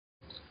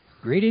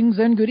Greetings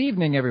and good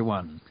evening,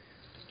 everyone.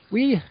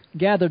 We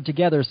gathered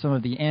together some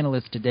of the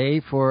analysts today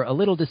for a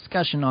little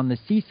discussion on the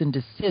cease and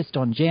desist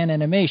on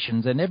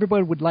JanAnimations, and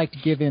everybody would like to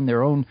give in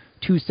their own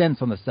 2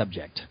 cents on the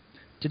subject.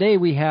 Today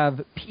we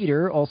have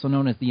Peter, also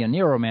known as the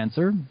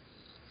Neuromancer.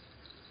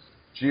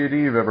 Good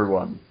eve,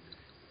 everyone.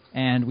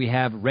 And we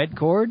have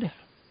Redcord.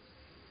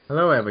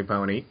 Hello,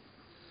 everybody.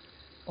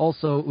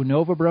 Also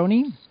Unova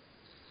Brony.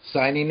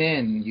 Signing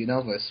in,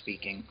 Unova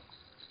speaking.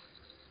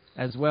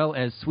 As well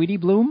as Sweetie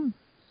Bloom.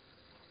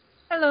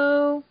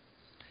 Hello.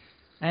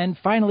 And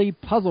finally,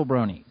 Puzzle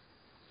Brony.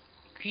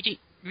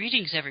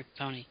 Greetings,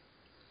 everybody.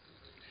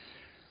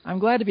 I'm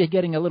glad to be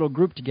getting a little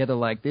group together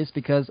like this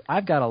because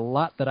I've got a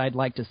lot that I'd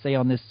like to say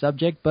on this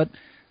subject, but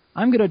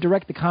I'm going to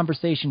direct the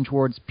conversation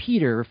towards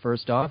Peter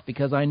first off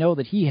because I know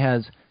that he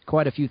has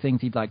quite a few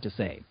things he'd like to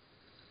say.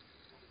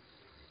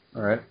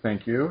 All right,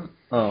 thank you.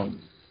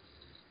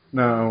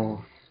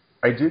 Now,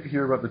 I did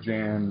hear about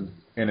the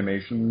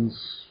JanAnimations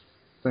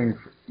thing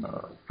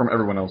from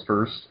everyone else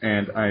first,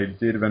 and I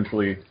did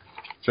eventually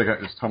check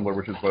out his Tumblr,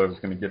 which is what I was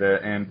going to get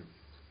at, and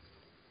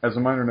as a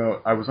minor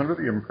note, I was under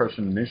the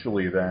impression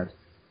initially that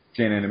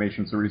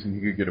JanAnimations, the reason he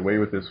could get away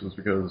with this was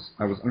because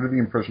I was under the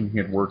impression he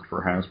had worked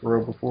for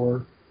Hasbro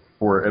before,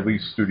 or at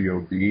least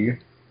Studio B.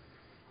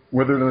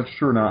 Whether that's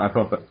true or not, I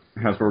thought that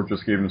Hasbro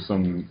just gave him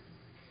some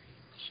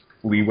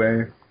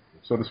leeway,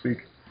 so to speak.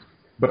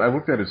 But I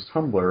looked at his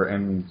Tumblr,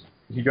 and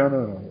he got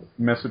a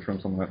message from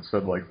someone that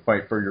said, like,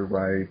 fight for your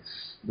rights,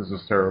 this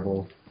is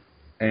terrible.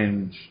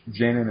 And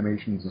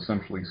JanAnimations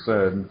essentially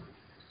said,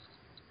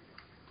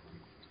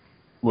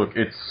 look,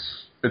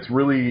 it's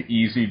really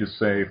easy to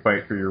say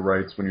fight for your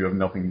rights when you have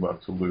nothing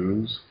left to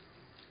lose.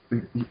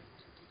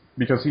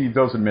 Because he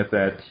does admit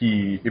that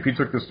if he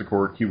took this to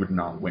court, he would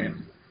not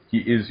win. He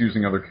is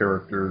using other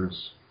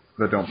characters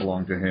that don't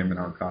belong to him and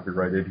aren't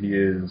copyrighted. He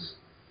is,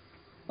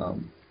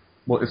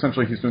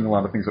 essentially he's doing a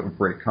lot of things that would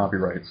break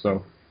copyright,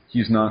 so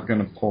he's not going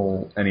to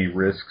pull any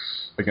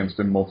risks against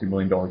a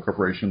multi-million-dollar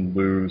corporation,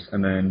 lose,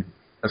 and then,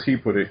 as he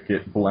put it,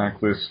 get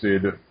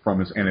blacklisted from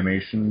his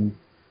animation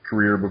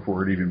career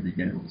before it even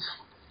begins.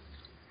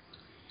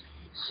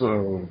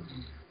 So,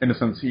 in a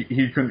sense,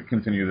 he couldn't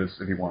continue this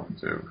if he wanted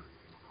to.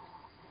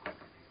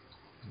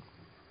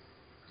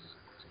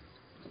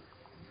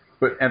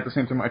 But at the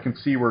same time, I can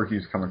see where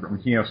he's coming from.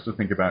 He has to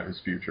think about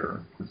his future,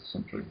 is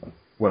essentially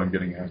what I'm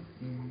getting at.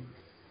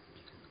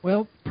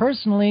 Well,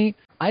 personally,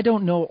 I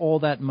don't know all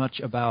that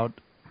much about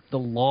the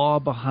law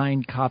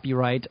behind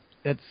copyright.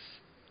 It's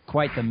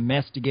quite the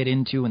mess to get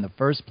into in the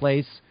first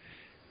place.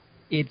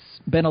 It's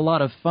been a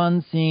lot of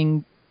fun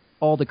seeing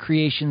all the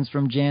creations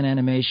from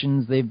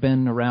JanAnimations. They've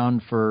been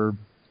around for,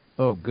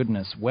 oh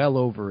goodness, well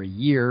over a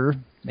year,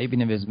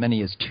 maybe as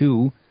many as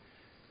 2.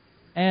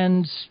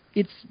 And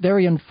it's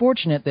very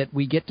unfortunate that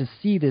we get to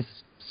see this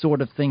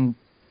sort of thing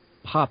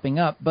popping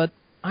up, but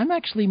I'm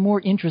actually more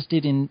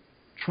interested in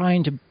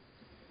trying to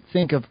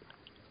think of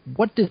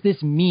what does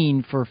this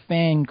mean for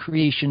fan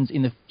creations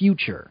in the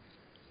future.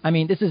 I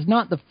mean, this is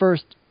not the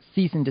first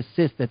cease and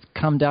desist that's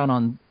come down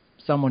on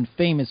someone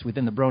famous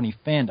within the Brony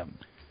fandom.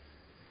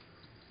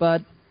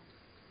 But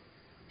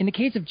in the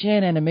case of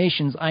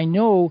JanAnimations, I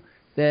know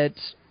that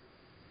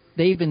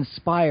they've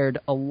inspired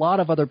a lot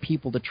of other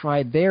people to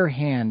try their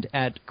hand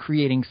at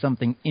creating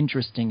something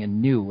interesting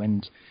and new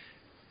and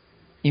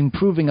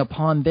improving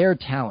upon their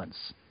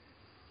talents.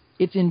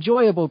 It's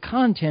enjoyable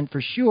content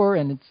for sure,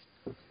 and it's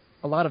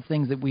a lot of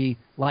things that we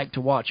like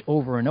to watch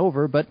over and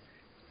over, but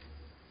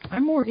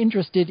I'm more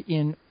interested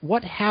in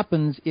what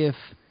happens if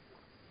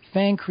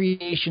fan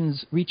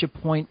creations reach a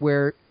point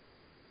where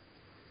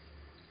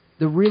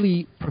the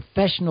really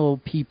professional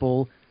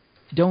people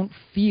don't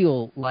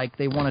feel like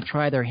they want to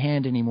try their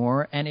hand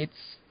anymore, and it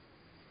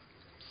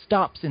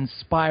stops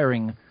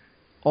inspiring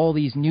all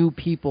these new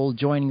people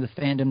joining the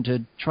fandom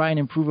to try and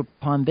improve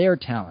upon their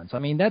talents. I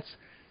mean, that's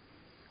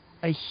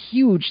a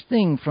huge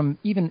thing from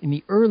even in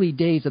the early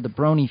days of the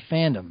Brony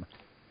fandom,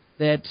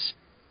 that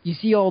you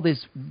see all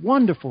this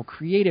wonderful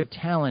creative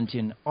talent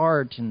in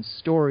art and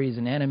stories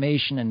and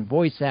animation and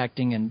voice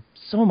acting and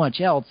so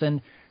much else,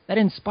 and that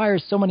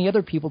inspires so many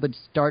other people to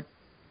start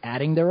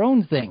adding their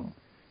own thing.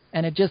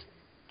 And it just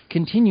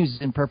continues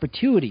in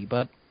perpetuity.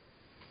 But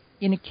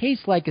in a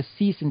case like a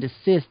cease and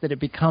desist, that it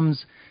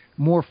becomes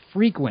more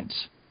frequent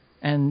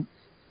and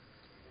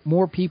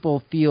more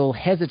people feel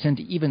hesitant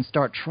to even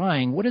start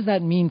trying, what does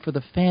that mean for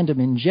the fandom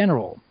in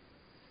general?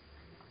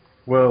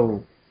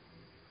 Well,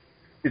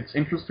 it's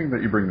interesting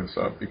that you bring this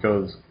up,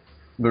 because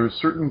there's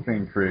certain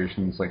fan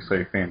creations, like,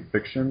 say, fan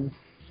fiction,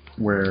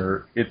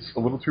 where it's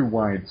a little too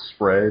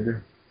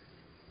widespread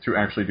to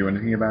actually do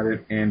anything about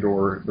it, and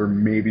or there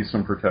may be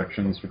some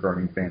protections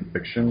regarding fan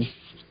fiction.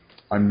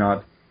 I'm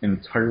not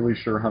entirely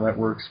sure how that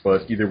works,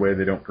 but either way,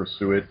 they don't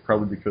pursue it,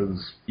 probably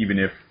because even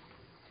if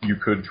you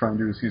could try and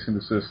do a cease and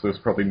desist, there's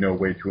probably no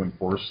way to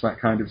enforce that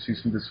kind of cease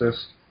and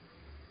desist,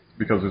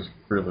 because there's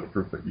very little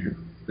proof that you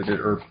did it,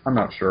 or I'm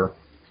not sure.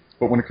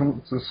 But when it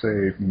comes to,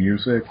 say,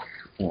 music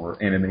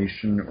or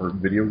animation or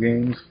video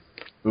games,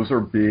 those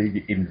are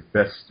big,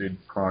 invested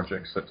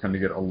projects that tend to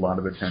get a lot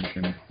of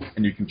attention,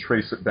 and you can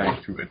trace it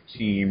back to a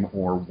team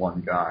or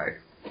one guy.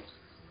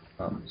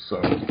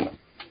 So,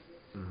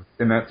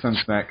 in that sense,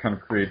 that kind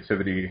of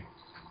creativity,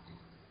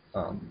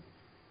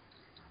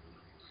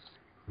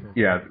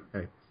 yeah.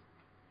 Hey.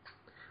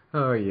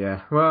 Oh,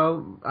 yeah.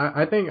 Well,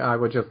 I think I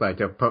would just like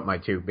to put my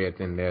 2 bits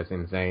in this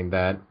in saying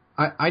that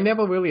I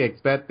never really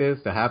expect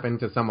this to happen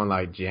to someone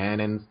like Jan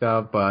and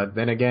stuff, but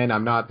then again,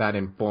 I'm not that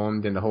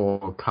informed in the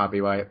whole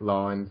copyright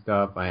law and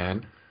stuff,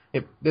 and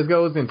this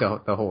goes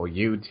into the whole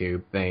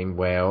YouTube thing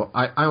where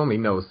I only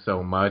know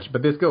so much,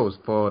 but this goes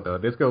further.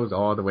 This goes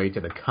all the way to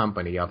the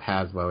company of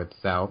Hasbro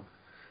itself.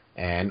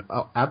 And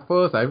at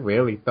first, I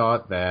really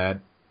thought that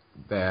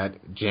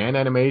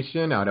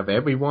JanAnimations, out of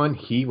everyone,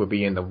 he would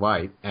be in the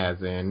right,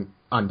 as in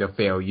under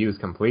fair use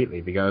completely,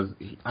 because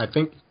I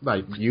think,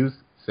 like you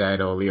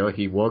said earlier,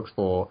 he works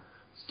for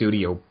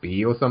Studio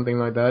B or something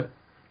like that,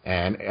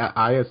 and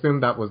I assume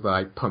that was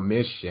like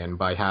permission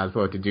by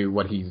Hasbro to do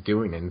what he's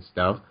doing and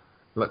stuff.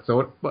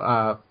 So,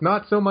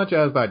 not so much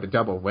as like the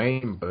Double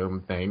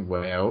Rainbow thing,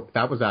 where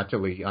that was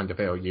actually under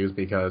fair use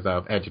because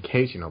of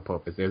educational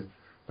purposes.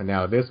 But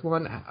now this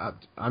one,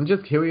 I'm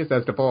just curious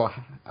as to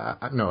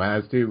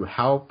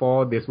how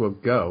far this will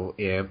go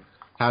if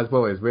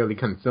Hasbro is really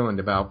concerned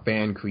about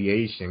fan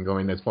creation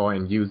going as far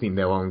and using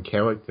their own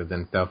characters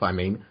and stuff. I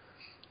mean,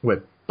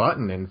 with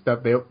Button and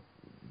stuff, that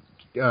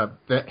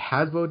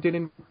Hasbro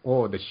didn't,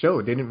 or the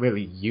show didn't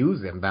really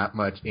use him that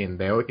much in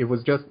there. It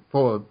was just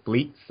for a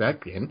brief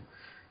second,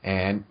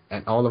 and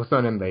all of a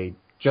sudden they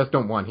just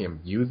don't want him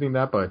using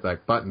that. But it's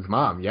like Button's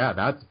mom, yeah,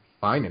 that's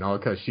fine and all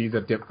because she's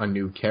a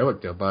new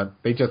character, but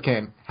they just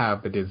can't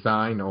have the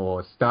design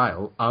or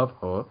style of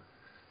her.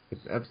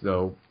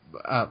 So,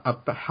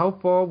 how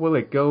far will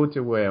it go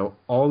to where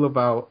all of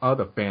our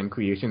other fan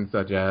creations,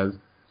 such as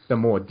the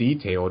more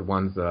detailed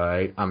ones,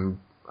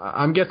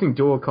 I'm guessing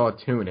Dual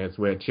Cartoonist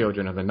with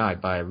Children of the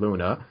Night by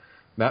Luna,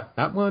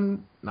 that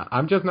one,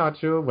 I'm just not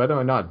sure whether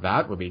or not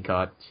that will be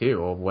caught too,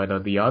 or whether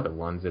the other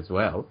ones as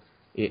well.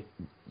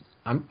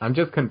 I'm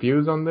just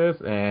confused on this,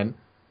 and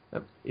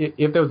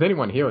if there's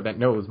anyone here that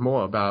knows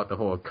more about the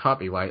whole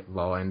copyright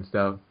law and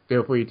stuff,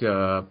 feel free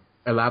to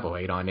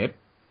elaborate on it.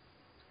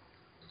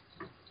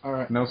 All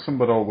right. No,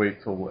 but I'll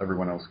wait till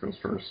everyone else goes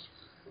first.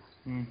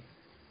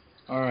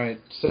 All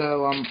right.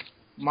 So,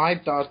 my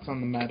thoughts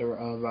on the matter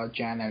of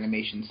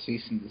JanAnimations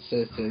Cease and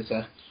Desist is,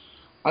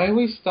 I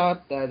always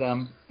thought that,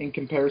 in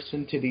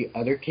comparison to the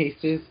other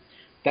cases,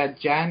 that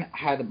Jan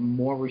had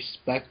more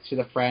respect to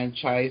the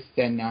franchise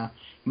than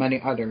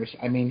many others.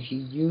 I mean, he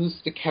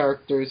used the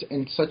characters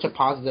in such a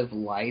positive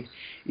light,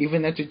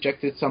 even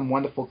interjected some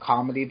wonderful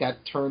comedy that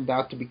turned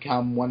out to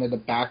become one of the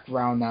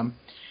background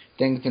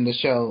things in the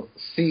show.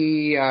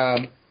 See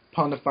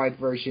Ponified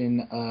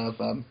version of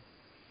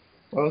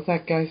what was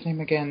that guy's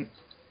name again?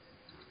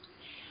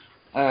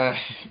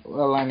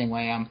 Well,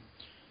 anyway,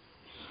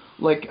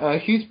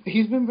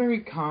 he's been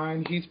very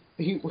kind.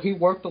 He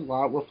worked a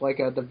lot with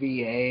the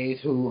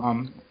VAs who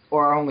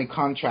are only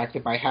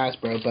contracted by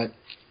Hasbro, but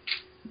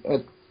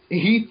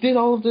he did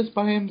all of this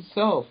by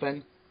himself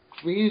and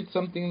created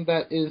something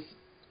that is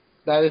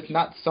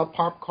not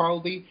subpar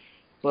quality,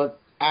 but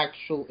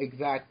actual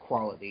exact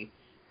quality.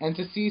 And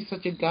to see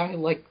such a guy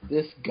like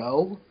this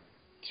go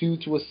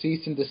to a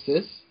cease and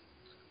desist,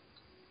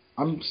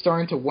 I'm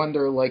starting to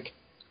wonder,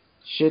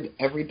 should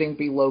everything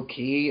be low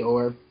key,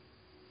 or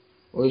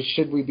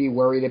should we be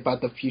worried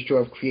about the future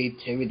of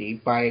creativity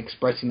by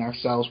expressing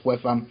ourselves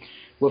with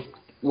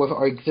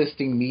our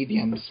existing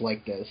mediums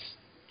like this?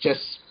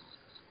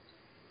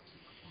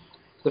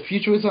 The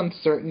future is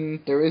uncertain.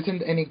 There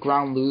isn't any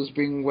ground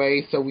losing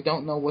way, so we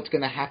don't know what's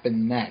going to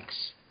happen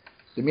next.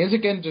 The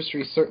music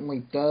industry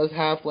certainly does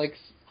have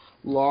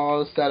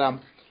laws that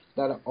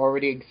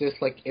already exist.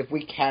 If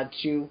we catch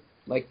you,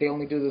 they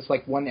only do this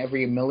one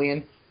every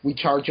 1,000,000. We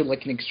charge you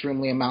an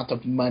extremely amount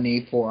of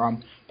money for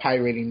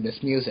pirating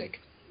this music.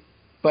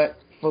 But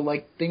for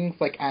things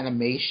like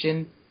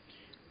animation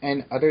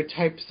and other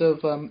types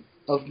of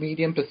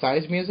medium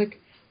besides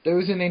music, there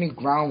isn't any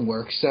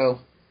groundwork. So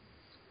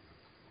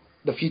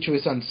the future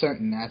is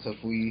uncertain as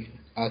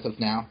of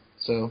now.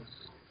 So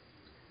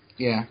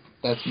yeah,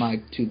 that's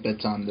my 2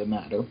 bits on the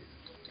matter.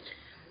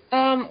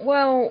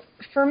 Well,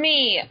 for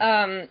me,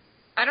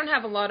 I don't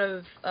have a lot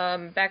of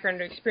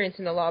background or experience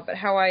in the law, but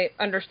how I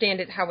understand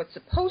it, how it's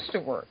supposed to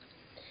work,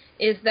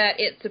 is that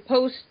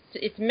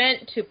it's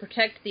meant to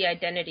protect the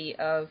identity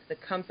of the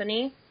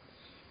company.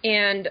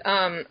 And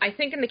I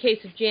think in the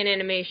case of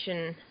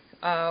JanAnimations,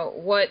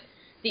 what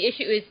the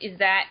issue is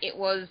that it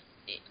was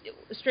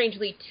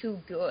strangely too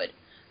good.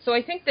 So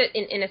I think that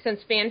in a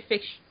sense fan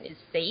fiction is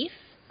safe,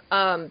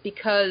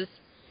 because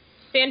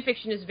fan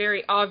fiction is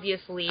very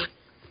obviously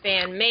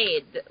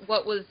fan-made.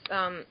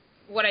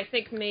 What I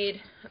think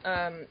made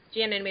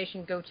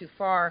JanAnimations go too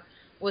far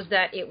was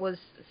that it was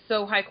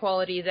so high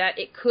quality that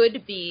it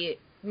could be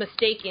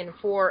mistaken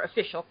for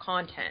official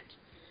content.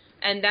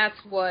 And that's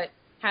what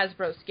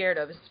Hasbro's scared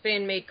of, is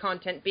fan-made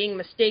content being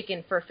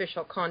mistaken for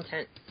official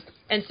content.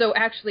 And so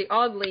actually,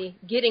 oddly,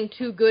 getting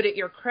too good at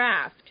your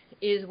craft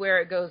is where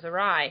it goes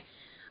awry.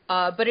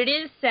 But it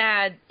is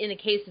sad in the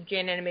case of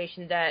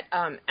JanAnimation that,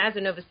 as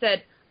Anova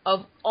said,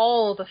 of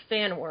all the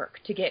fan work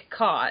to get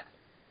caught,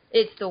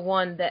 it's the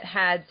one that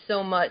had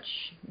so much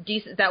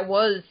that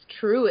was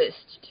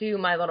truest to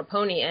My Little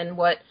Pony and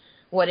what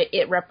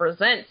it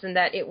represents, and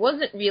that it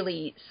wasn't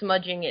really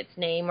smudging its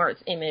name or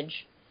its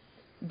image,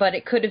 but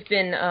it could have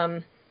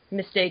been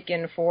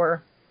mistaken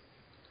for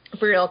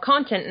real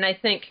content. And I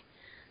think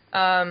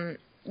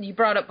you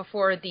brought up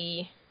before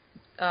the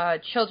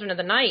Children of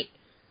the Night,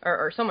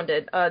 or someone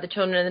did, the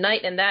Children of the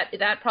Night, and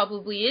that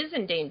probably is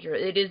in danger.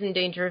 It is in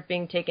danger of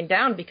being taken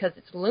down because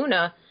it's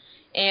Luna,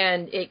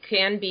 and it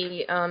can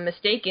be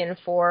mistaken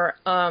for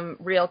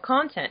real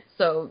content.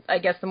 So I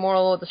guess the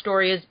moral of the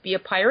story is be a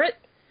pirate.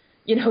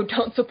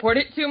 Don't support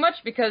it too much,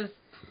 because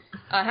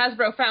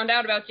Hasbro found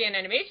out about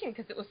JanAnimation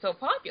because it was so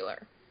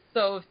popular.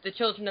 So if the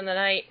Children of the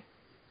Night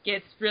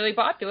gets really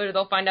popular,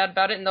 they'll find out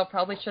about it, and they'll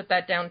probably shut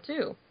that down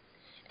too.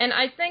 And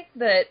I think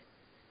that,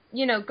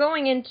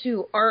 going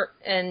into art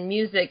and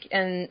music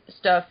and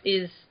stuff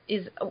is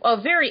a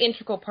very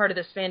integral part of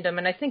this fandom,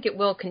 and I think it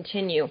will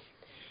continue.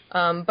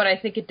 But I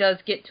think it does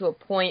get to a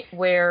point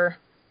where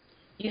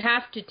you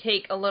have to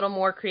take a little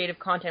more creative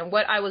content.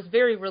 What I was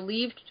very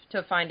relieved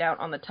to find out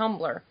on the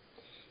Tumblr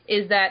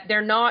is that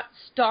they're not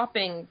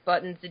stopping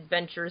Button's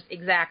adventures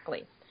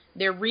exactly.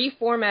 They're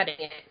reformatting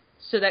it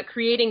so that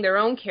creating their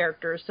own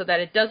characters so that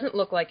it doesn't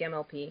look like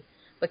MLP,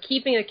 but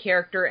keeping the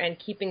character and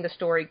keeping the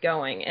story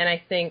going. And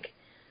I think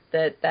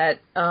that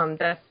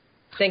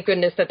thank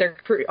goodness that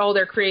all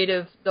their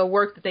creative, the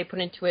work that they put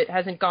into it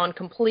hasn't gone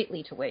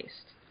completely to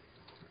waste.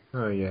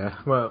 Oh yeah,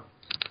 well,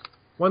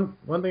 one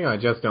thing I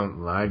just don't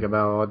like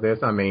about all this,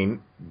 I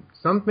mean,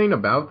 something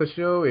about the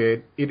show,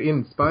 it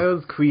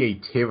inspires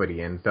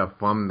creativity and stuff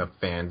from the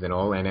fans and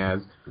all, and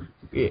as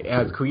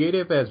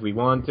creative as we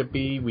want to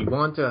be, we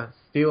want to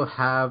still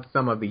have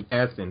some of the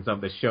essence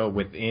of the show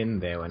within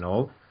there and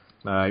all.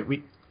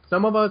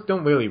 Some of us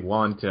don't really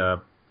want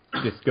to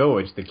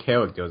discourage the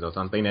characters or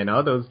something, and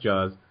others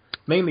just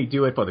mainly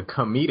do it for the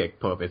comedic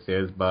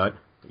purposes, but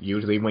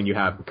usually when you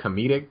have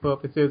comedic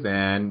purposes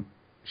and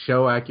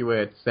show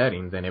accurate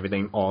settings and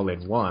everything all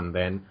in one,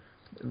 then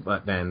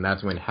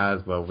that's when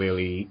Hasbro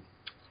really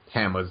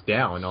hammers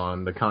down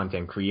on the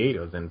content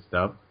creators and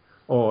stuff.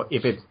 Or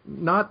if it's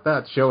not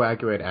that show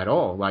accurate at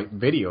all, like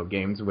video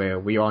games where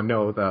we all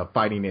know the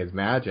fighting is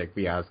magic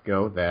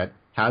fiasco, that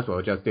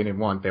Hasbro just didn't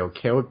want their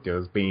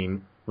characters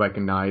being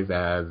recognized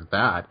as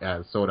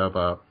sort of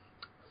a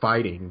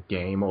fighting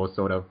game or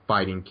sort of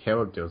fighting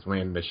characters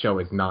when the show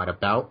is not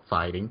about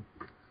fighting.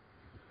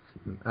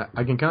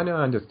 I can kind of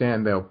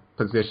understand their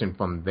position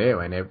from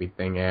there and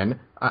everything, and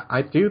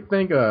I do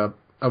think a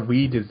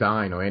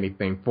redesign or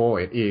anything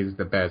for it is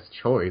the best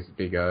choice,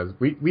 because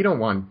we don't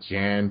want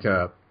Jan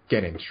to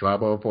get in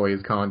trouble for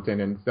his content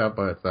and stuff,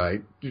 but it's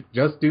like,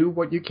 just do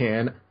what you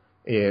can.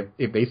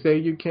 If they say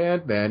you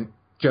can't, then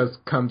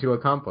just come to a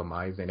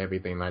compromise and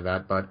everything like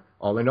that. But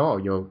all in all,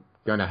 you're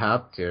gonna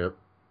have to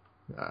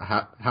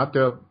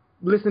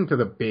listen to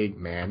the big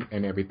man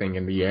and everything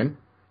in the end.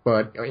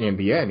 But in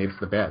the end, it's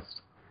the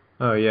best.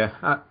 Oh yeah,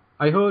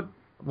 I heard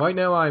right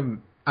now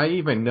I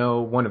even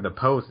know one of the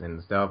posts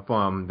and stuff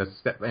from the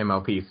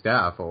MLP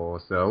staff or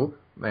so,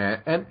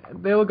 and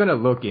they were gonna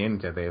look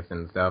into this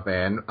and stuff,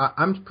 and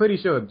I'm pretty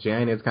sure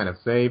Jan is kind of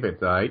safe.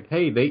 It's like,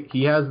 hey,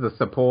 he has the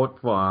support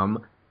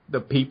from the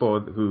people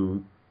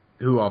who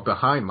are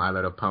behind My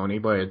Little Pony,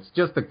 but it's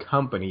just the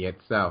company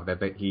itself that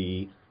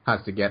he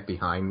has to get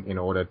behind in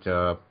order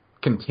to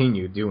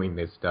continue doing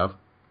this stuff,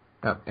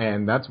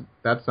 and that's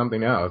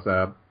something else.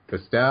 The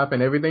staff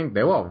and everything,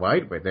 they're all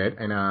right with it,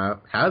 and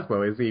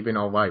Hasbro is even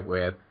all right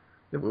with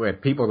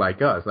people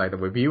like us, like the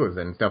reviewers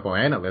and stuff, or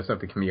analysts of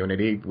the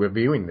community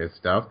reviewing this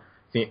stuff.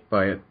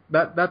 But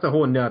that's a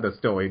whole nother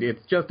story.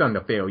 It's just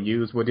under fair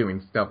use. We're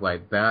doing stuff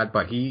like that,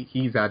 but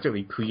he's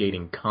actually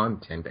creating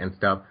content and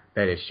stuff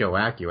that is show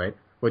accurate.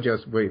 We're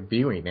just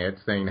reviewing it,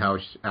 saying how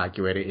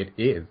accurate it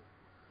is.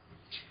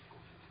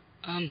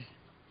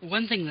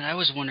 One thing that I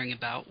was wondering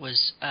about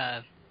was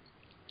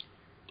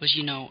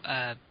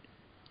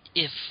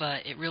if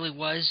it really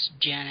was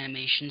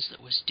JanAnimations that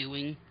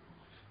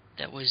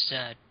was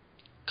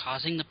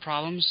causing the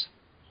problems,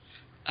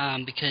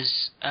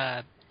 because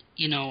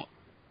you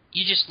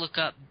just look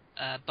up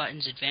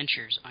Button's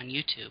Adventures on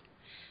YouTube,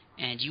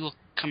 and you will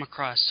come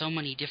across so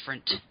many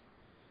different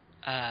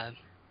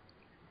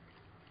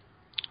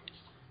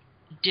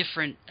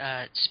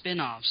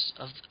spin-offs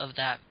of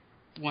that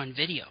one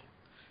video.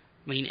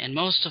 I mean, and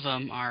most of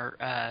them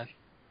are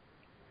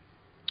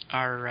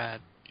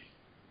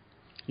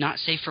not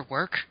safe for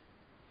work,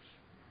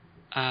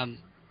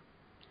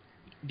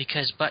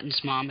 because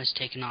Button's mom has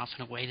taken off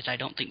in a way that I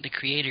don't think the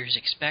creators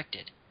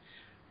expected.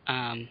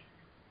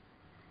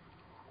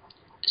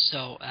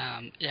 So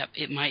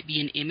it might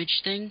be an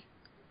image thing.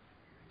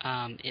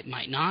 It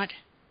might not.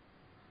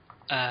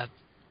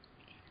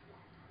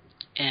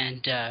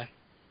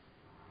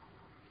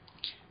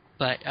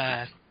 But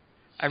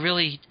I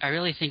really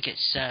think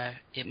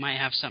it might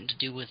have something to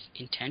do with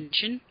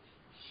intention.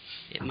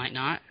 It might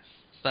not,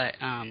 but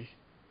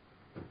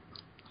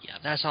yeah,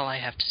 that's all I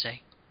have to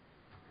say.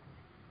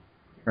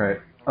 Right.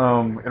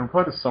 In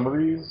reply to some of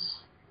these,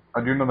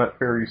 I do know that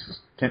fair use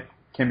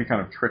can be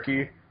kind of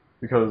tricky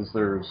because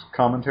there's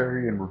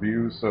commentary and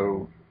reviews.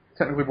 So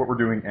technically, what we're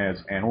doing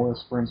as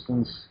analysts, for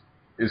instance,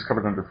 is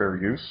covered under fair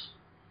use.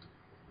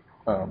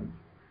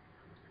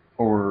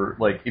 Or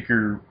like if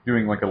you're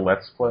doing like a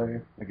let's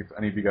play, like if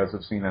any of you guys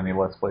have seen any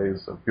let's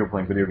plays of people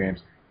playing video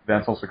games,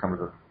 that's also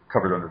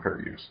covered under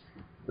fair use.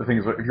 The thing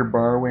is, if you're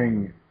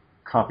borrowing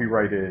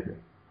copyrighted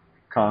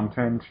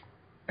content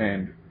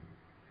and,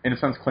 in a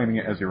sense, claiming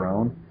it as your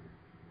own,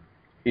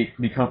 it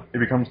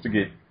becomes to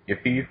get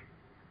iffy.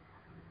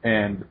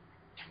 And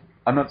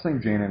I'm not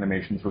saying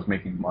JanAnimations was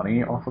making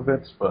money off of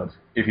it, but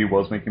if he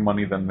was making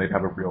money, then they'd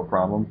have a real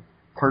problem.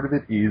 Part of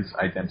it is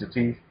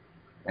identity,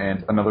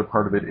 and another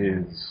part of it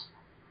is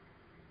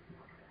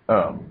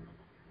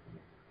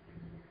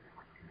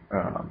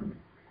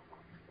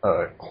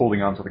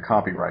holding on to the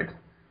copyright.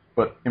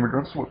 But in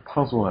regards to what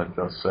Puzzle had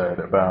just said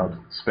about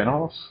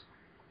spin-offs,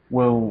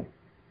 well,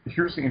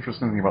 here's the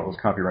interesting thing about those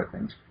copyright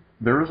things.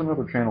 There is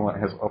another channel that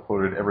has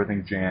uploaded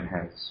everything Jan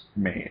has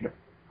made,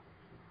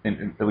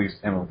 in at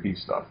least MLP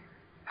stuff.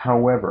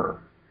 However,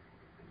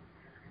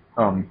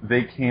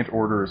 they can't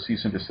order a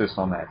cease and desist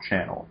on that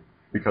channel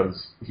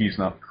because he's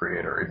not the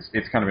creator.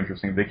 It's kind of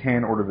interesting. They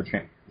can order the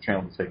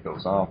channel to take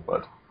those off,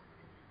 but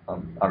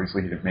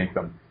obviously he didn't make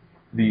them.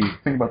 The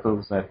thing about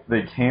those is that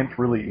they can't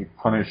really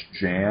punish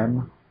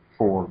Jan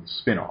for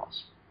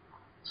spin-offs.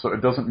 So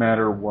it doesn't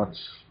matter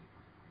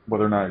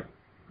whether or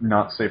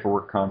not safe for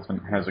work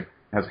content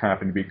has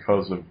happened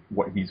because of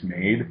what he's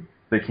made.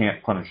 They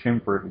can't punish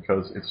him for it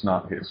because it's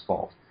not his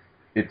fault.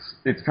 It's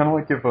kind of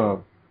like if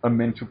a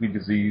mentally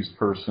diseased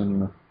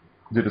person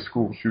did a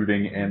school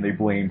shooting and they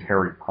blamed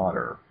Harry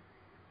Potter.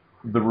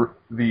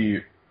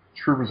 The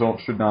true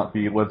result should not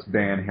be let's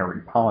ban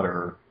Harry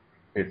Potter.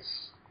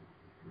 It's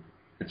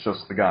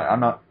just the guy. I'm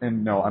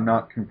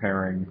not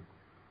comparing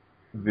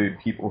the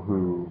people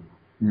who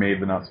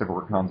made the not safe for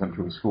work content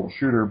to a school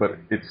shooter, but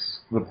it's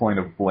the point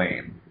of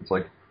blame. It's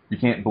like you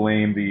can't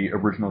blame the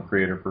original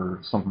creator for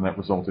something that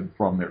resulted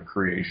from their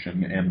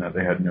creation and that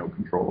they had no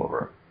control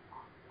over.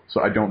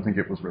 So I don't think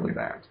it was really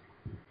that.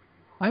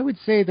 I would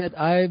say that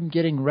I'm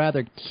getting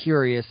rather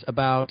curious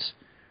about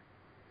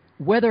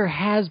whether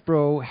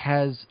Hasbro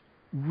has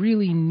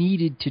really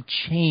needed to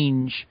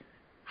change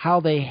how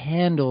they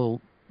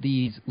handle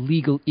these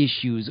legal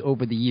issues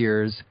over the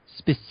years,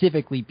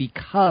 specifically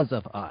because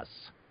of us.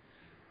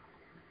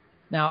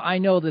 Now, I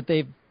know that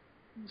they've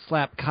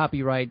slapped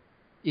copyright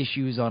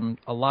issues on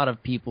a lot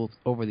of people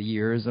over the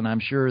years, and I'm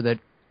sure that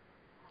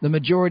the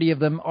majority of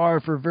them are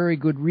for very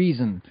good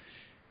reason.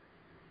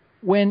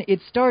 When it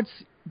starts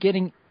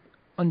getting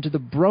onto the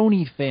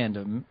Brony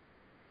fandom,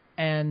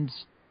 and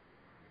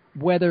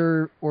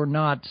whether or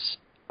not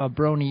a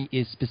Brony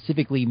is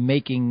specifically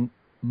making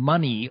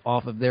money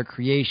off of their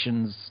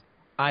creations,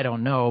 I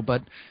don't know,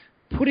 but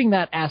putting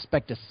that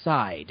aspect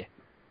aside,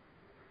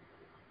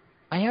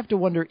 I have to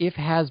wonder if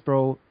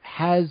Hasbro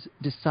has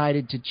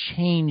decided to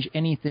change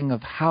anything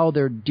of how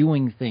they're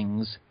doing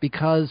things,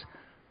 because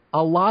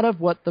a lot of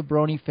what the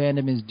Brony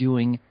fandom is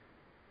doing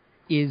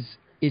is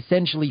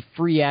essentially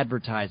free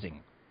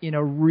advertising in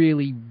a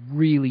really,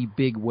 really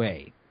big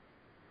way.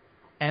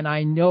 And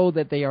I know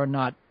that they are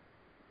not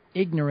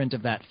ignorant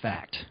of that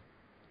fact.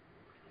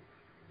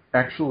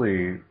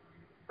 Actually,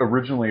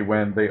 originally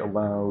when they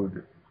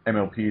allowed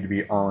MLP to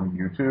be on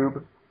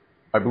YouTube,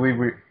 I believe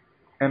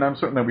and I'm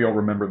certain that we all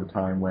remember the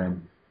time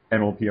when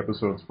MLP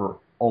episodes were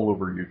all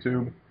over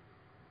YouTube.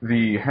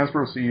 The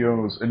Hasbro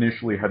CEOs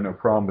initially had no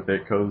problem with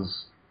it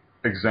because,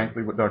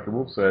 exactly what Dr.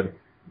 Wolf said,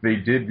 they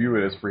did view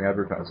it as free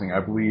advertising. I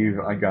believe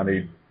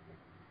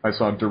I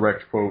saw a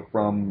direct quote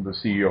from the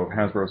CEO of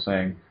Hasbro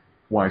saying,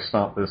 "Why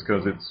stop this?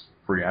 Because it's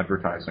free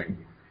advertising."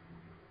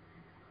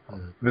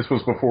 This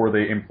was before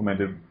they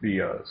implemented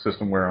the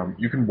system where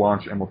you can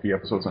watch MLP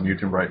episodes on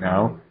YouTube right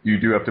now. You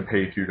do have to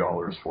pay a few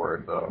dollars for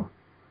it, though.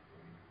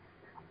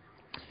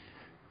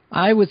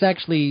 I was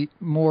actually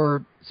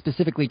more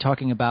specifically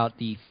talking about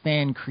the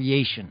fan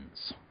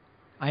creations.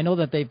 I know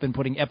that they've been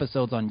putting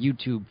episodes on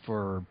YouTube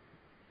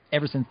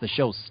ever since the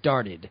show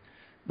started,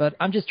 but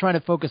I'm just trying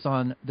to focus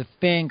on the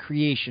fan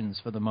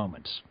creations for the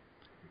moment.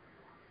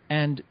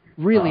 And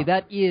really,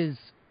 that is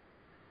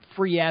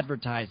free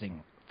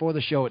advertising for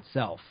the show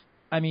itself.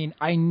 I mean,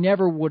 I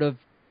never would have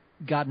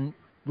gotten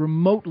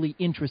remotely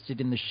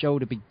interested in the show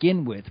to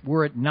begin with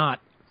were it not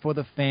for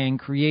the fan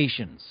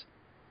creations.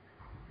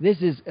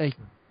 This is a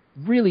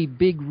really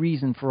big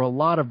reason for a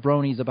lot of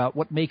bronies about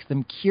what makes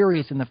them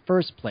curious in the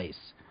first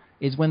place,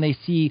 is when they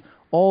see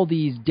all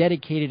these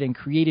dedicated and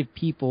creative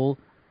people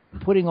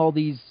putting all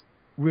these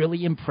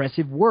really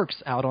impressive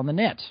works out on the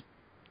net.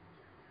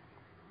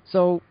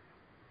 So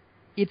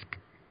it's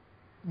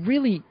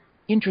really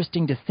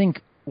interesting to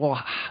think, well,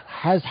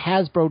 has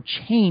Hasbro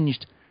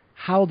changed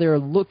how they're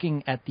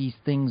looking at these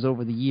things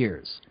over the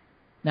years?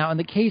 Now, in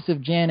the case of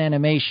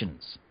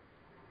JanAnimations,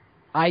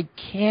 I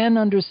can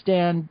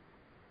understand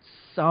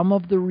some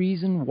of the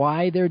reason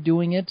why they're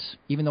doing it,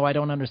 even though I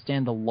don't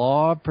understand the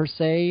law per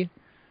se.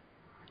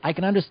 I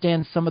can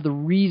understand some of the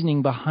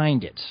reasoning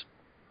behind it.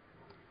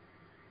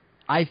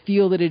 I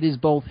feel that it is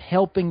both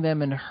helping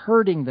them and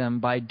hurting them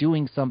by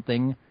doing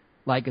something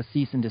like a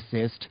cease and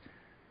desist,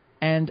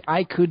 and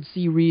I could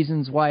see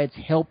reasons why it's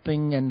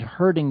helping and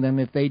hurting them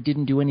if they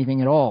didn't do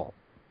anything at all.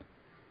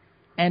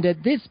 And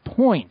at this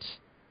point,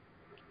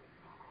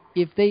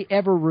 if they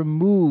ever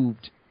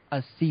removed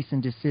a cease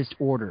and desist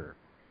order,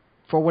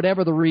 for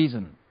whatever the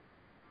reason,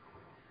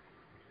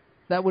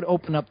 that would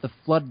open up the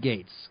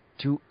floodgates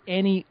to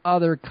any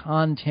other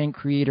content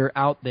creator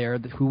out there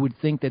who would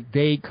think that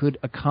they could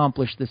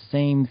accomplish the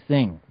same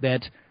thing.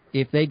 That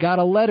if they got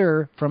a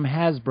letter from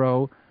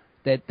Hasbro,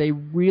 that they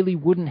really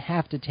wouldn't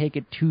have to take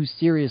it too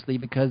seriously,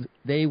 because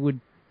they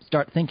would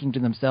start thinking to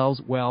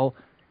themselves, well,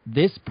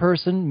 this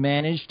person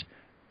managed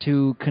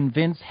to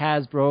convince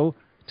Hasbro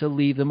to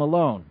leave them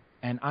alone,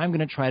 and I'm going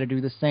to try to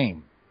do the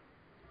same.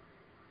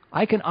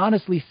 I can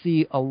honestly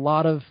see a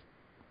lot of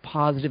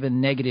positive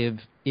and negative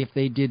if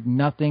they did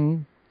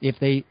nothing, if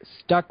they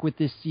stuck with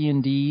this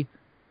CnD,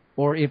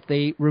 or if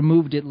they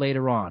removed it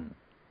later on.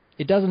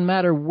 It doesn't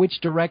matter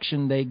which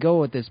direction they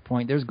go at this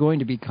point, there's going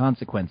to be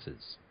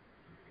consequences.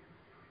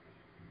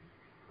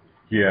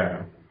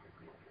 Yeah.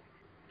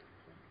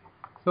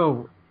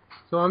 So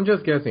I'm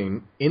just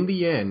guessing, in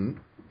the end,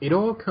 it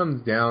all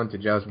comes down to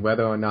just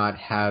whether or not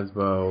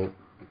Hasbro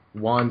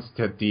wants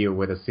to deal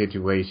with a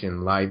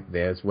situation like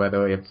this,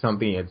 whether it's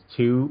something it's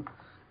too...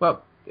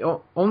 Well,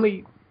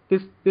 only...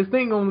 This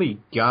thing only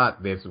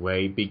got this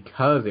way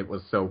because it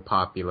was so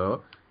popular.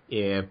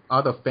 If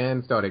other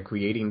fans started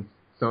creating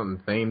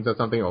certain things or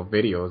something, or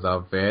videos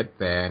of it,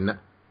 then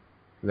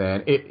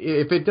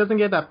if it doesn't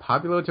get that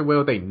popular to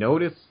where they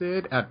notice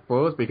it at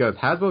first, because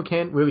Hasbro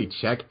can't really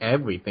check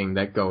everything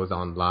that goes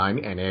online,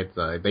 and it's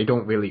they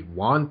don't really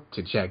want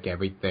to check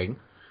everything.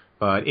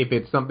 But if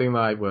it's something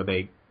like where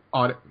they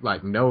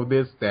know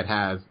this, that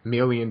has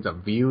millions of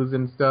views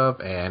and stuff,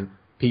 and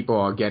people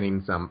are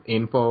getting some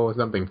info or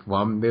something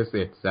from this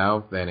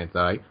itself, then it's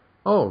like,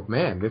 oh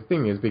man, this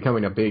thing is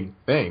becoming a big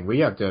thing. We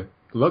have to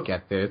look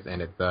at this,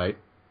 and it's like,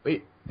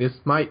 wait, this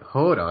might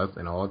hurt us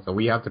and all, so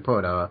we have to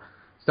put a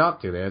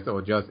stop to this,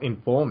 or just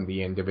inform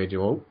the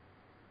individual.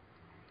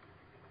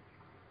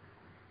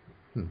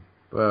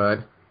 But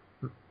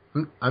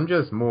I'm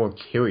just more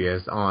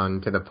curious on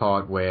to the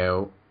part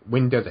where,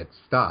 when does it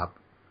stop?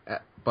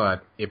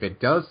 But if it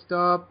does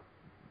stop,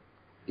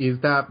 is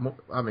that,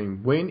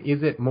 when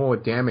is it more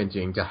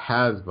damaging to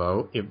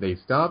Hasbro, if they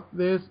stop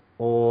this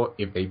or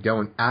if they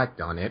don't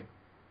act on it?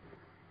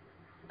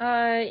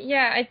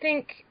 Yeah, I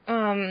think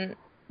the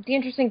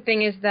interesting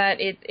thing is that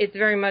it's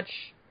very much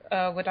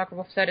what Dr.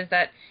 Wolf said, is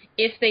that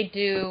if they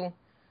do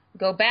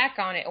go back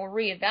on it or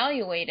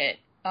reevaluate it,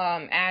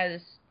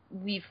 as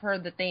we've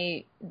heard that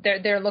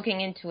they're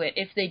looking into it,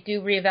 if they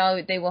do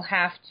reevaluate, they will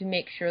have to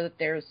make sure that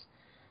there's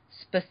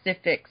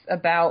specifics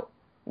about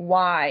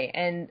why.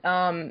 And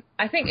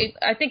I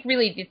think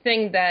really the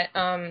thing that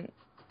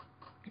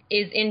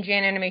is in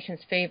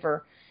JanAnimations'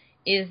 favor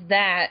is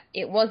that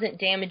it wasn't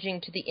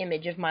damaging to the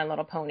image of My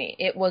Little Pony.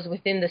 It was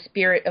within the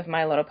spirit of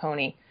My Little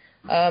Pony.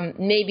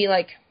 Maybe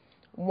like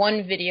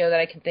one video that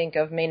I can think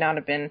of may not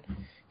have been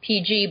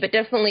PG, but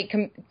definitely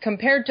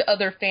compared to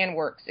other fan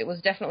works, it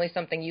was definitely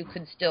something you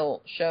could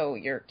still show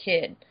your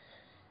kid.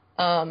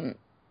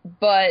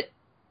 But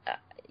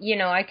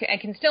I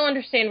can still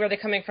understand where they're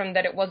coming from,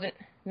 that it wasn't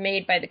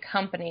made by the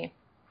company.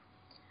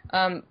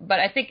 But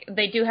I think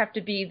they do have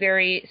to be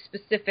very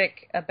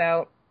specific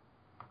about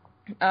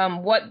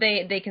what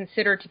they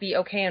consider to be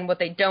okay and what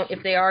they don't,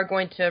 if they are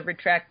going to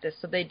retract this.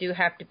 So they do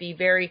have to be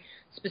very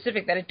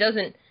specific that it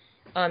doesn't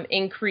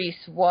increase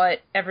what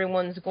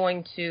everyone's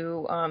going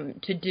to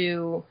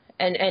do,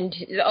 and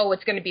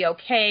it's going to be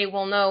okay.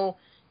 Well, no,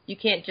 you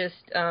can't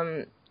just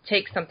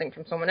take something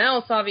from someone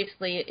else.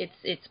 Obviously,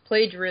 it's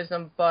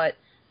plagiarism, but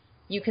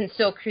you can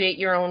still create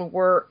your own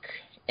work,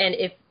 and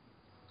if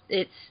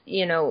it's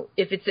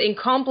in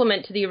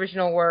complement to the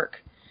original work,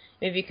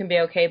 maybe it can be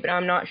okay, but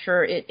I'm not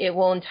sure. It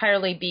will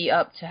entirely be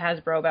up to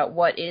Hasbro about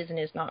what is and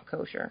is not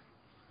kosher.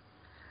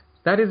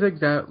 That is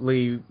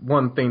exactly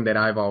one thing that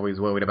I've always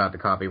worried about the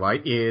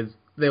copyright, is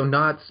they're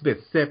not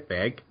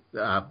specific.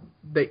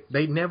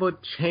 They never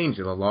change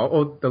the law,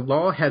 or the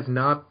law has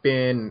not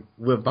been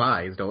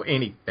revised or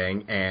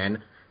anything, and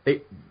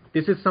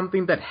this is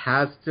something that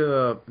has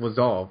to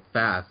resolve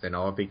fast and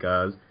all,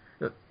 because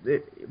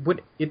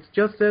it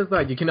just says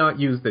that you cannot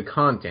use the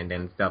content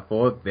and stuff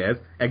for this,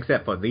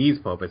 except for these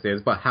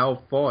purposes, but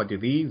how far do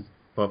these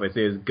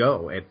purposes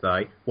go? It's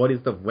like, what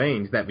is the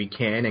range that we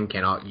can and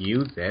cannot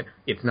use it?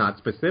 It's not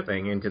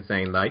specific into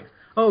saying like,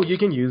 oh, you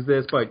can use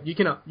this, but you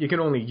can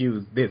only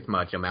use this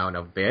much amount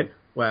of it.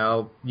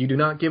 Well, you do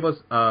not give us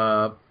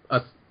a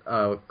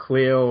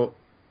clear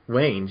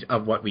range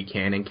of what we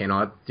can and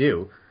cannot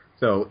do.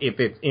 So if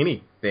it's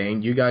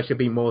anything, you guys should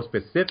be more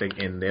specific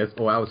in this,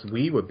 or else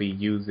we would be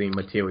using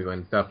material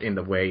and stuff in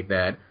the way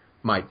that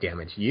might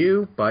damage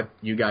you, but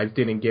you guys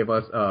didn't give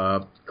us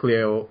a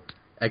clear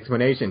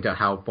explanation to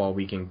how far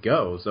we can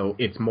go, so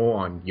it's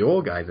more on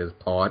your guys'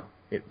 part,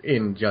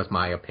 in just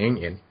my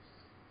opinion.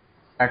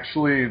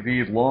 Actually,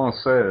 the law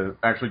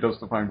actually does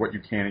define what you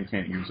can and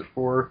can't use it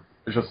for.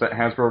 It's just that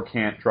Hasbro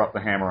can't drop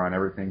the hammer on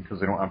everything because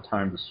they don't have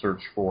time to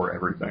search for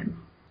everything.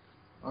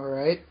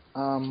 Alright,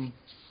 I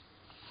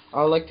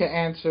would like to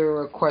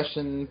answer a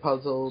question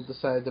Puzzle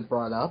decided to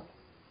brought up.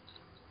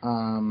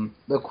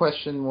 The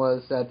question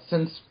was that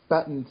since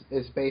Buttons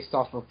is based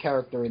off of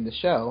character in the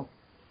show,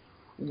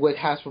 would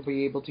Hasbro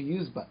be able to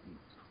use Buttons?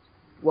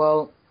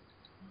 Well,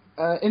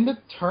 in the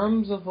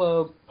terms of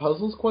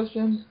Puzzle's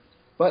question,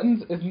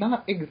 Buttons is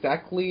not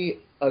exactly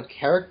a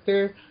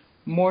character.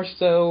 More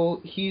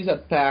so, he's a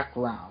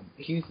background.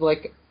 He's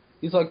like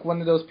one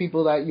of those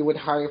people that you would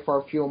hire for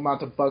a few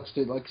amount of bucks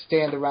to like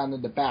stand around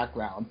in the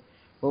background.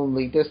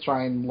 Only this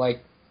time,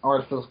 like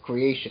artificial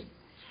creation.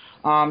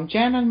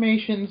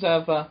 JanAnimations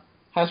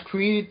has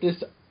created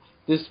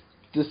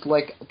this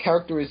like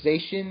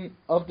characterization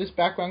of this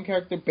background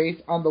character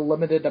based on the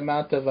limited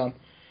amount of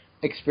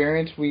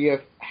experience we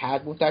have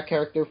had with that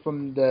character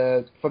from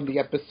the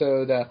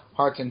episode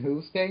Hearts and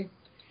Hooves Day.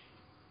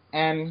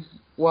 And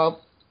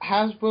well,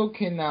 Hasbro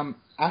can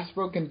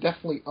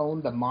definitely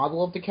own the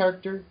model of the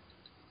character,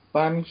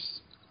 but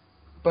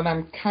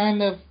I'm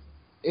kind of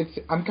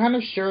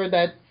sure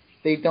that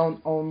they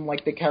don't own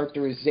like the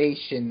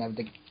characterization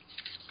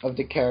of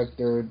the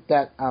character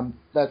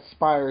that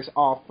spires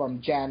off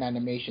from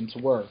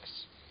JanAnimations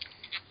works.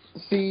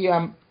 See,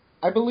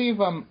 I believe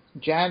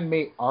Jan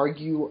may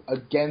argue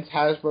against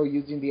Hasbro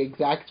using the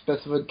exact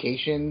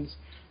specifications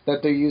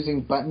that they're using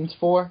Buttons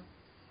for,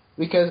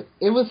 because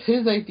it was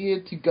his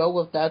idea to go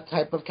with that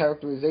type of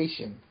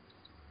characterization,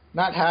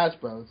 not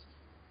Hasbro's.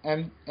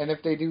 And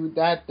if they do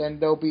that, then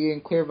they'll be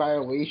in clear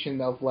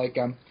violation of like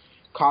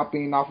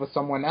copying off of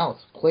someone else,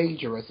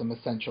 plagiarism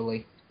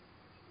essentially.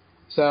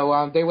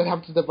 So they would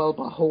have to develop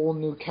a whole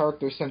new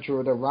character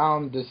centered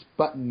around this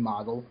button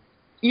model.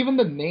 Even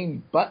the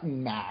name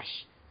Button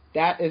Mash,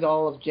 that is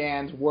all of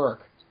Jan's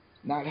work,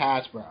 not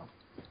Hasbro.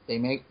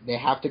 They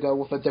have to go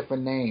with a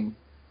different name.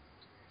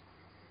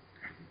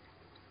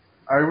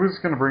 I was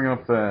going to bring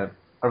up that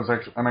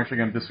I'm actually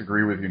going to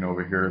disagree with you,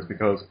 Nova, here, is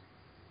because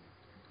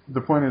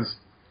the point is,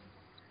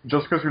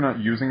 just because you're not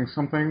using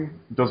something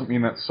doesn't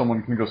mean that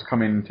someone can just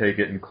come in and take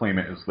it and claim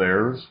it as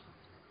theirs.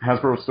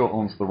 Hasbro still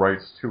owns the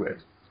rights to it.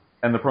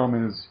 And the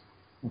problem is,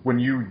 when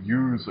you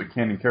use a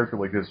canon character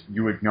like this,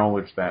 you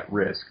acknowledge that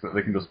risk, that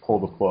they can just pull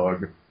the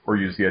plug or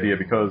use the idea,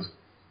 because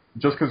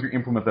just because you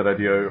implement that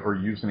idea or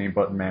use the name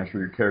Button Mash or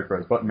you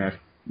characterize Button Mash,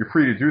 you're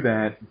free to do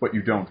that, but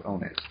you don't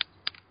own it.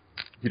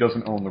 He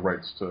doesn't own the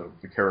rights to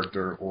the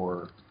character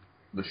or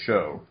the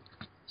show.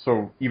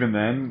 So even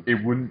then,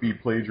 it wouldn't be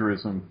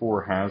plagiarism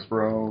for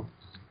Hasbro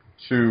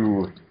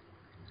to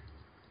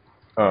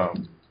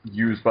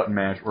use Button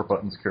Mash or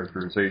Button's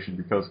characterization,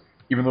 because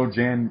even though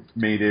Jan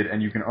made it,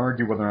 and you can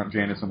argue whether or not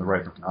Jan is in the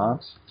right or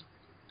not,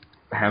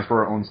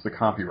 Hasbro owns the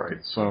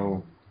copyright.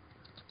 So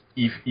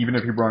even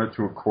if you brought it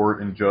to a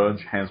court and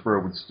judge,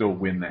 Hasbro would still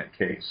win that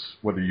case,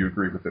 whether you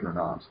agree with it or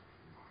not.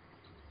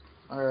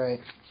 All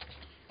right.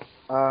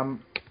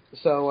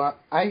 So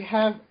I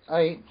have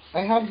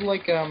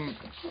like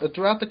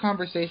throughout the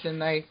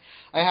conversation I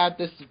had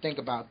this to think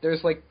about.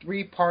 There's like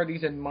three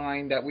parties in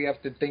mind that we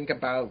have to think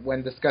about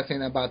when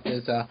discussing about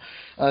this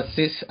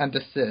cease and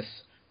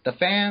desist: the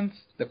fans,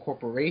 the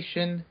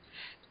corporation,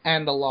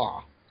 and the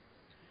law.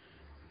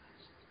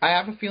 I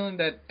have a feeling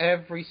that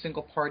every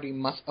single party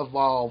must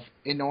evolve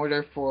in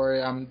order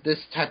for this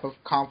type of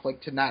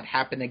conflict to not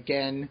happen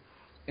again,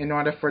 in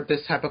order for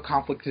this type of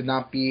conflict to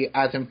not be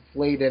as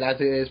inflated as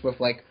it is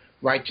with like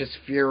righteous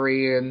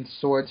fury and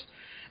sorts,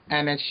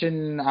 and it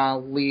shouldn't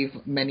leave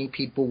many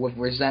people with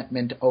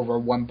resentment over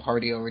one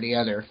party over the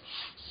other.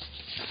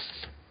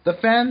 The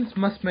fans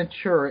must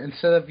mature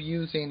instead of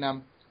using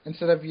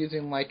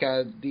like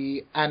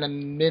the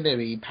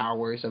anonymity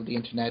powers of the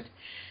internet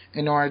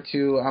in order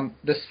to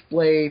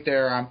display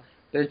their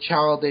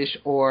childish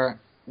or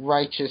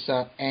righteous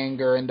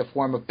anger in the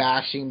form of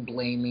bashing,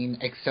 blaming,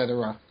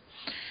 etc.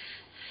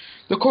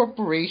 The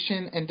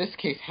corporation, in this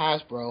case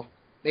Hasbro,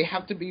 they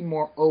have to be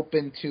more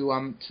open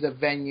to the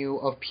venue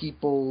of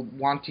people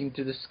wanting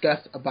to discuss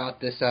about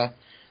this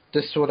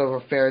sort of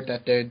affair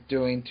that they're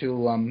doing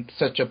to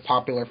such a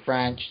popular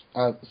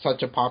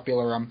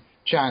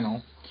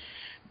channel.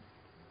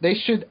 They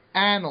should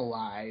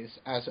analyze,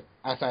 as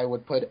I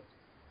would put,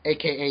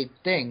 aka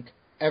think,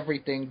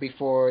 everything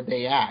before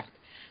they act,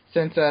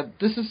 since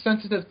this is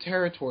sensitive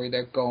territory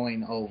they're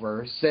going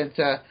over. Since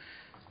the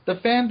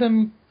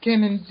fandom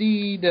can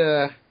indeed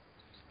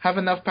have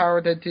enough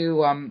power to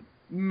do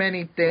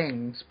many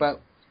things, but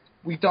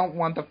we don't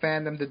want the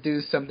fandom to do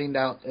something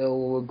that it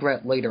will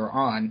regret later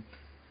on.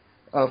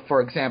 For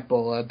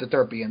example, the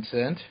Derby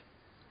incident.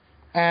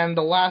 And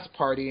the last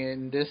party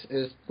in this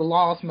is the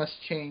laws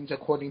must change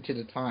according to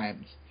the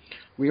times.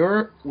 We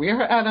are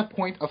at a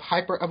point of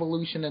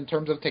hyper-evolution in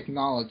terms of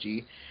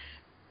technology,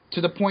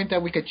 to the point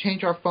that we could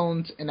change our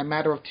phones in a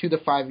matter of 2 to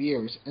 5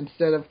 years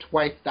instead of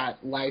twice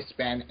that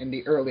lifespan in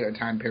the earlier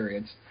time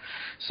periods.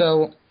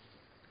 So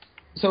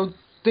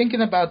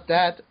thinking about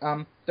that,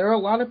 there are a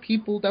lot of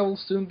people that will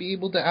soon be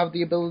able to have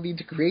the ability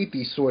to create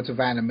these sorts of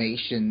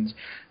animations,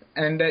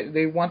 and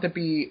they want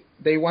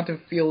to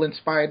feel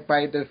inspired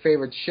by their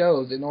favorite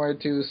shows in order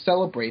to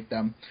celebrate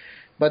them,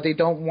 but they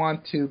don't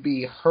want to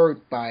be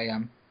hurt by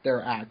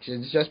their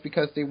actions just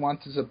because they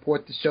want to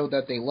support the show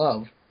that they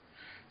love.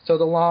 So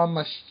the law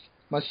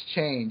must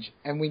change,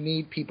 and we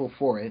need people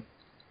for it.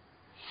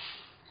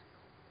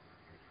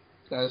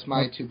 That is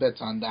my 2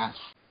 bits on that.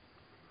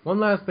 One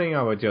last thing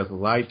I would just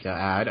like to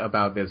add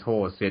about this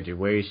whole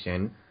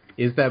situation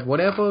is that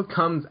whatever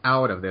comes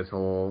out of this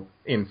whole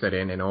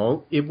incident and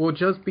all, it will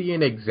just be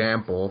an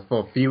example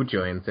for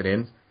future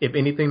incidents. If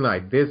anything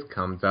like this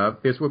comes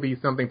up, this will be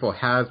something for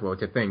Hasbro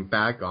to think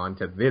back on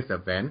to this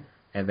event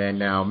and then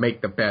now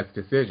make the best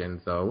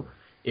decision. So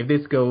if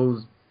this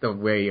goes the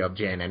way of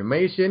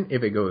JanAnimation,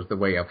 if it goes the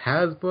way of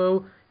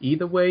Hasbro,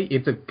 either way,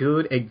 it's a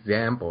good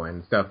example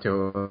and stuff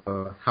to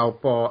how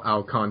far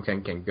our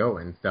content can go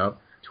and stuff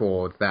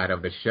towards that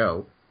of the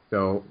show.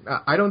 So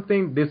I don't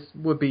think this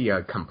would be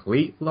a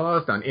complete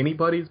loss on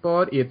anybody's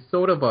part. It's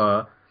sort of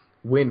a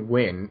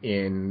win-win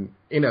in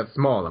a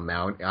small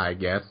amount, I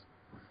guess.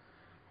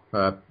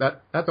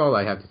 That's all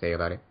I have to say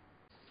about it.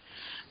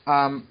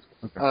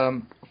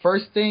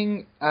 First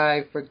thing,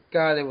 I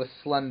forgot it was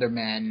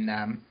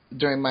Slenderman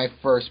during my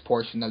first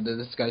portion of the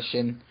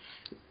discussion,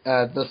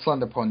 the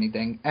Slender Pony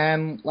thing.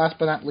 And last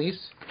but not least,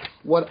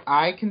 what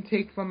I can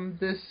take from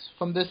this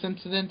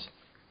incident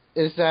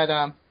is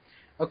that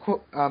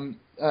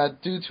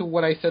due to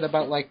what I said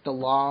about like the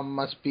law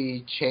must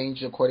be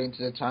changed according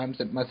to the times,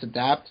 it must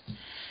adapt.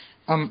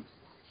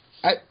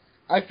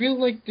 I feel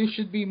like there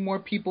should be more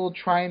people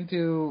trying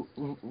to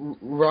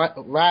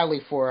rally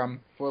for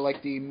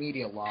like the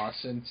immediate law,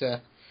 since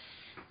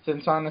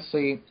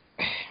honestly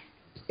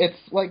it's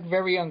like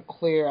very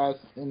unclear as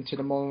into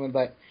the moment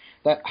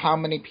that how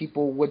many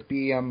people would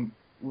be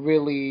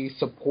really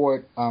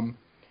support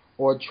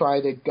or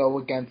try to go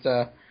against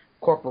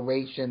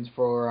corporations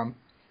for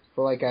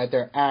like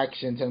their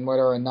actions, and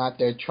whether or not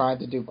they're trying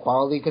to do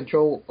quality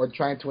control or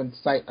trying to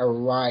incite a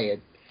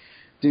riot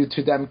due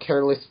to them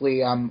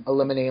carelessly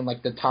eliminating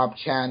like the top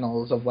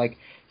channels of like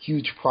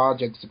huge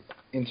projects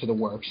into the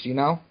works, you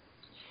know?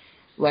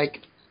 Like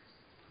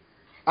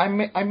I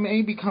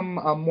may become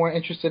more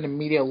interested in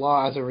media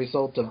law as a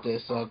result of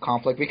this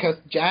conflict, because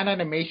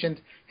JanAnimations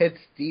hits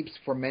deeps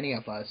for many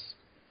of us,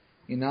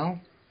 you know?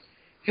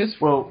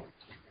 Well,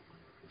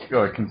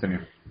 go ahead, continue.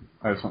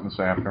 I have something to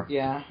say after.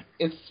 Yeah,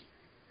 it's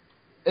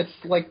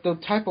like the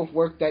type of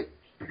work that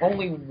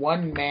only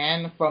one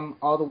man from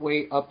all the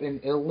way up in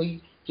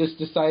Italy just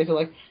decided to,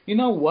 like, you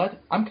know what?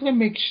 I'm going to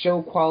make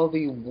show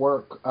quality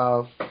work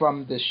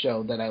from this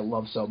show that I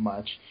love so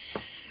much.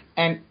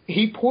 And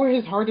he poured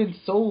his heart and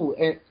soul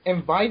and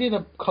invited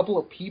a couple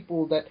of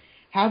people that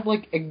have,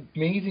 like,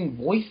 amazing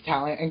voice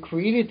talent and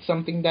created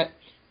something that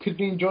could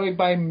be enjoyed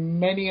by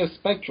many a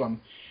spectrum.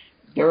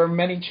 There are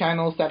many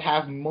channels that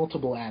have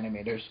multiple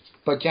animators,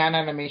 but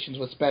JanAnimations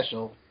was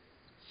special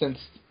since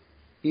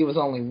he was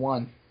only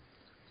one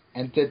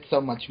and did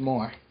so much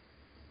more.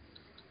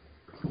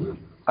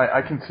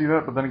 I can see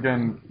that, but then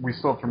again, we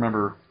still have to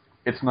remember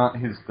it's not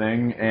his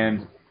thing,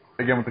 and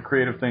again, with the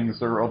creative things,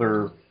 there are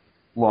other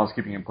laws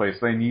keeping in place.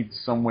 They need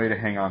some way to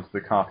hang on to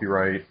the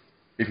copyright.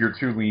 If you're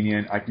too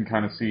lenient, I can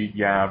kind of see,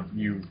 yeah,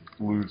 you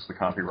lose the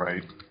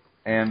copyright.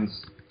 And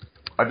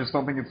I just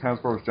don't think it's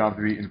Hasbro's job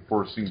to be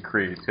enforcing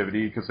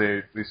creativity, because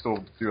they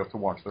still do have to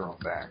watch their own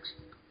backs.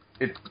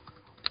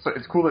 So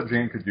it's cool that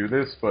Jan could do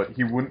this, but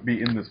he wouldn't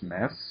be in this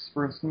mess,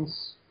 for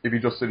instance, if he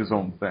just did his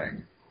own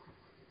thing.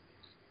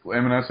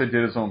 And when I say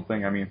did his own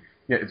thing, I mean,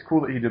 yeah, it's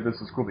cool that he did this,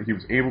 it's cool that he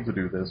was able to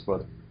do this,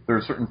 but there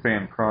are certain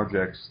fan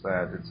projects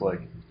that it's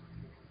like,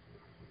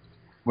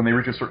 when they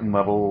reach a certain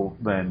level,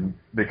 then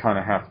they kind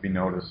of have to be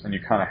noticed, and you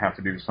kind of have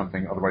to do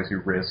something, otherwise you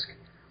risk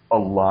a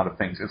lot of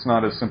things. It's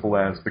not as simple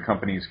as the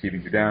company is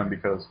keeping you down,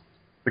 because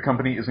the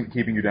company isn't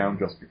keeping you down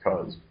just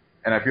because.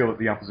 And I feel that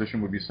the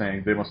opposition would be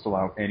saying they must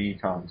allow any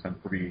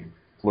content to be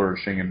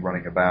flourishing and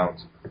running about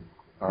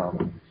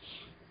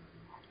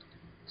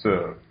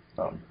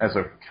as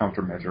a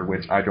countermeasure,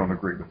 which I don't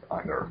agree with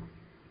either.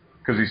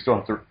 Because you still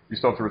have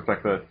to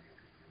respect that,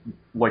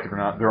 like it or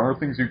not, there are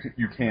things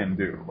you can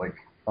do. Like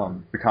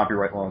the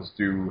copyright laws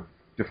do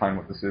define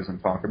what this is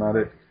and talk about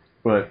it,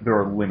 but there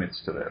are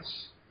limits to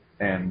this,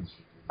 and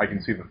I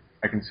can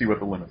see what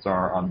the limits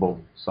are on both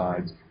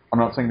sides. I'm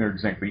not saying they're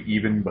exactly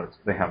even, but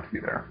they have to be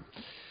there.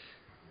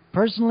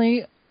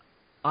 Personally,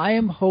 I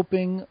am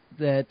hoping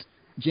that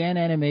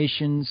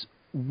JanAnimations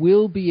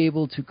will be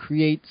able to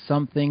create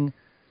something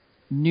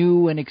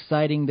new and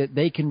exciting that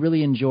they can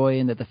really enjoy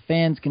and that the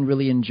fans can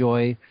really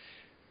enjoy.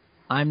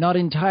 I'm not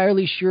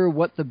entirely sure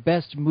what the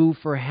best move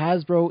for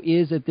Hasbro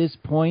is at this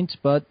point,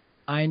 but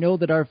I know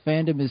that our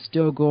fandom is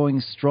still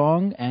going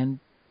strong and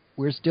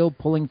we're still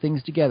pulling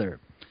things together.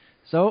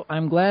 So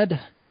I'm glad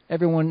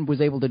everyone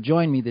was able to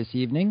join me this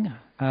evening.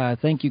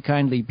 Thank you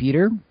kindly,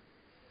 Peter.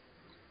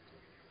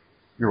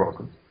 You're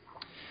welcome.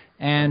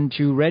 And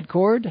to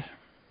Redcord.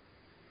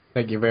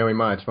 Thank you very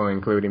much for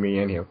including me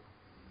in here.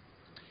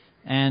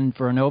 And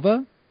for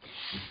Nova.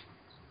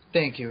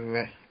 Thank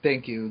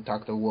you,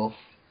 Dr. Wolf.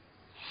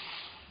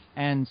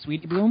 And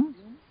Sweetie Bloom.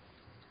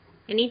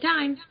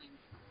 Anytime.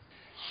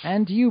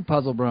 And to you,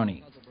 Puzzle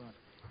Brony.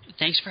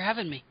 Thanks for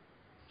having me.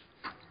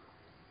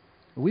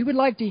 We would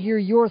like to hear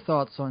your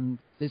thoughts on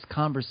this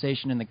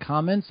conversation in the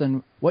comments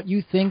and what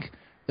you think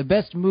the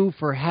best move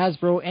for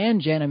Hasbro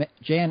and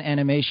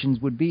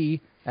JanAnimations would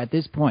be at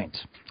this point.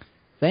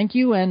 Thank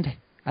you, and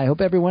I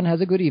hope everyone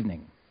has a good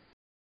evening.